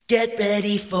Get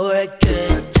ready for a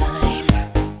good time.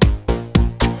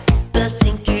 The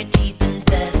sink your teeth in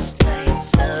best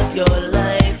nights of your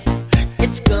life.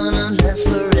 It's gonna last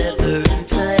forever in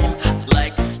time,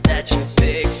 like a statue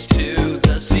fixed to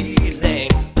the ceiling,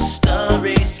 a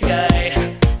starry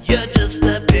sky. You're just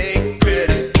a big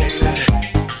pretty baby.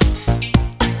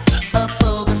 Up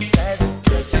all the sides of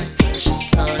Texas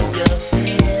pinches on your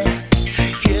head.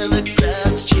 Hear the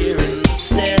crowds cheering the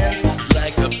stands. It's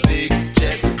like a big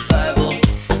tent revival,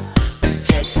 a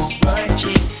Texas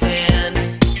marching band.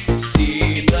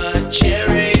 See the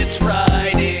chariots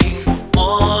riding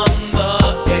on the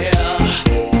air.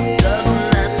 Doesn't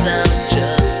that sound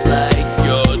just like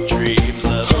your dreams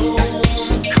of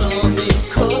homecoming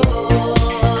chord?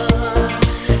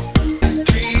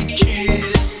 3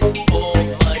 cheers for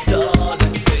my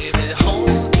darling baby,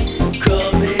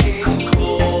 homecoming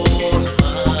chord,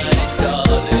 my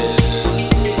darling.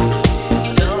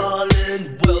 Darling,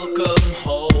 welcome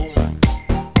home.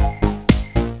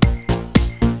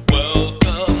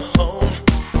 Welcome home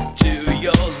to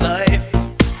your life.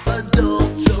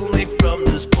 Adults only from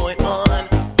this point on.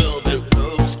 Velvet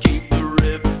ropes keep the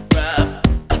riff-raff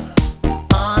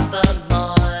on the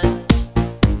lawn.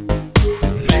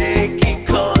 Making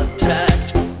contact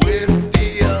with the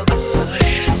other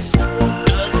side.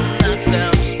 Doesn't that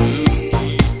sound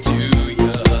spooky to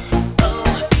ya?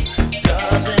 Oh,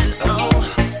 darling, oh,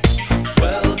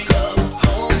 welcome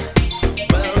home.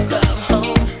 Welcome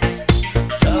home.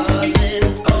 Darling,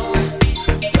 oh,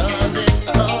 darling,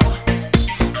 oh,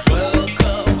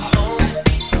 welcome home.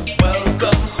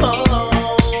 Welcome home.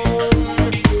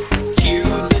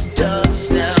 Cue the doves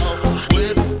now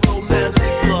with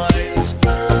romantic lines.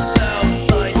 Loud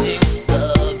lightnings,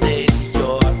 love in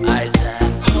your eyes at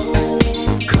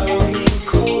homecoming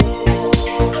chord.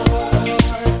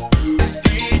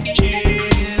 3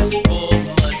 cheers for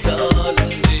my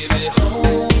darling baby,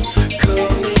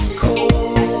 homecoming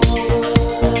chord.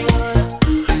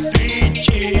 3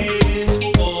 cheers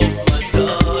for my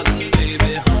darling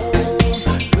baby,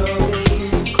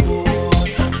 homecoming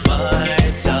chord, my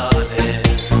darling.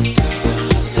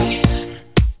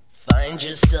 Find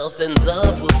yourself and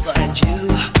love will find you,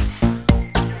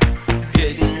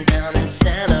 hidden down in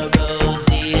Santa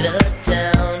Rosita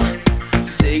town.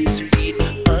 6 feet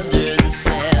under the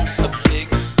sand, a big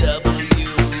W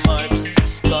marks the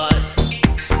spot.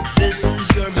 This is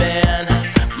your man,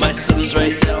 my son's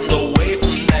right down